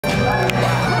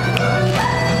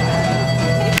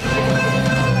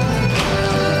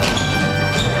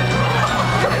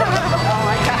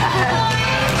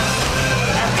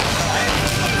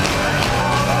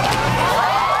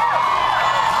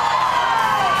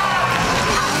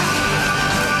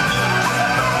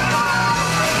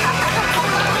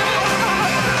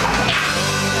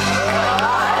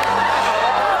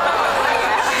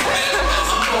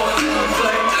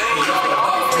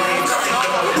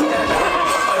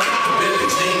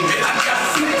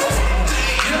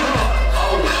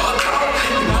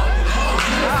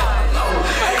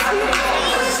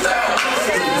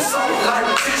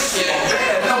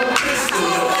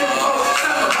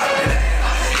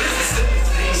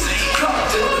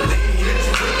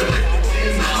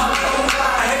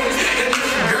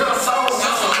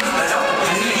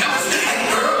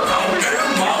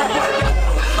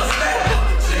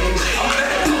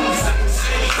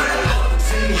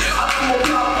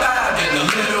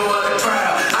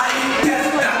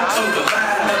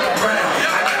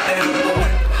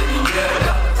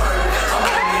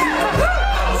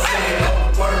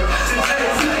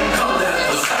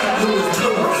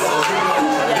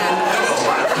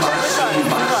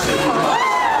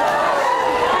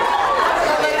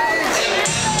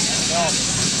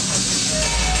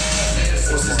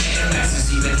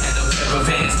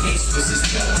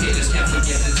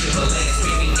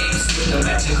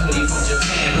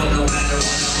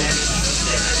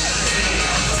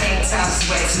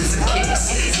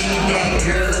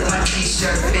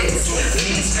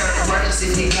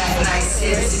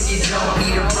You don't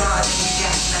need a rod, you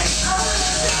got like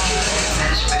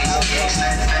fetish for these dicks,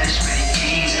 fetish for these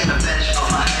G's, a fetish for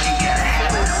my honey, gotta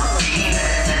have it on repeat.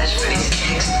 Fetish for these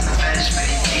dicks, a fetish for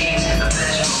these G's, a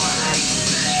fetish for my honey,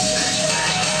 fetish.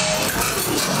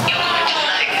 You're going to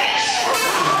like this.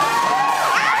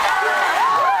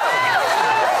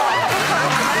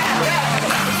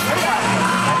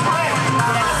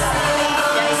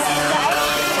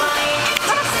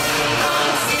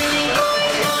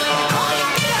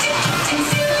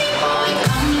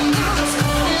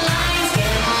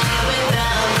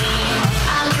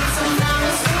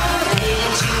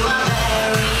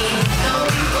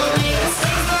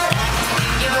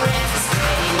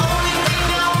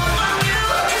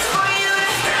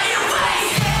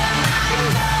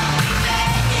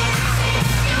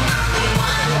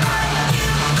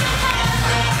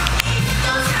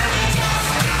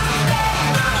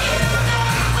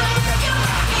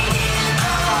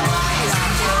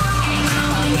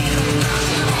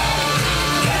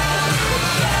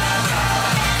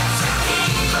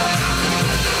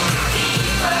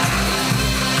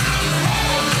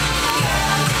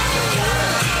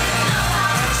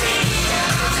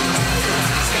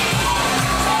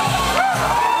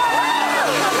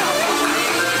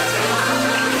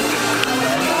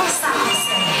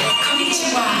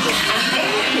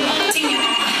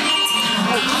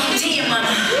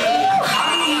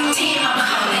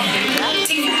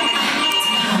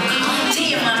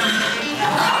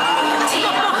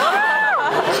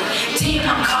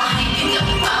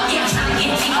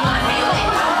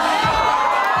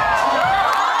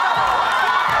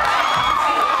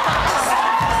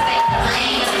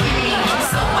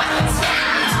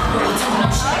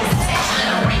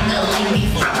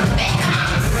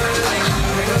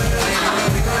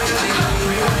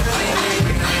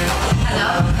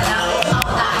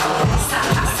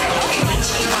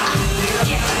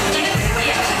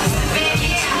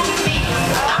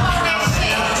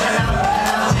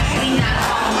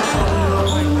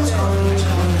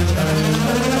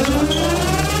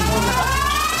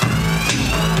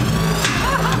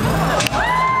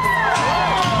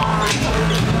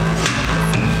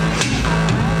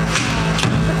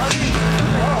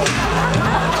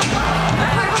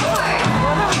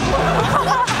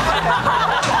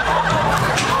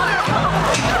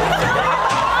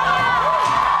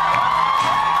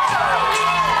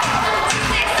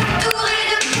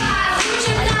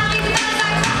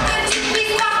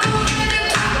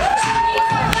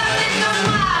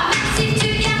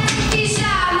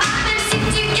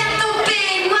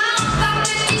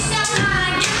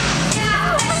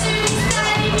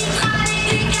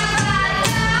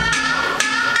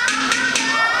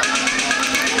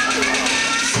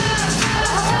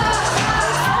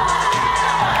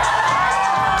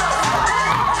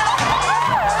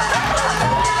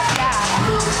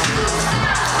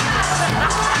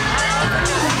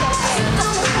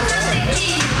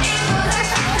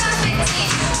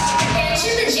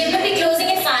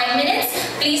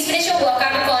 Please finish your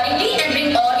workout accordingly and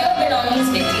bring all your belongings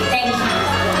with you. Thank you.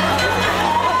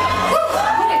 Woo,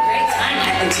 what a great time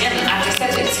at the gym after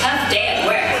such a tough day at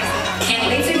work. Can't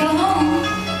wait to go home.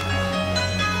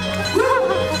 Woo.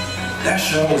 That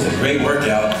sure was a great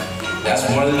workout. That's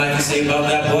more than I can say about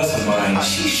that boss of mine.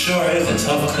 She sure is a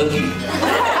tough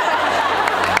cookie.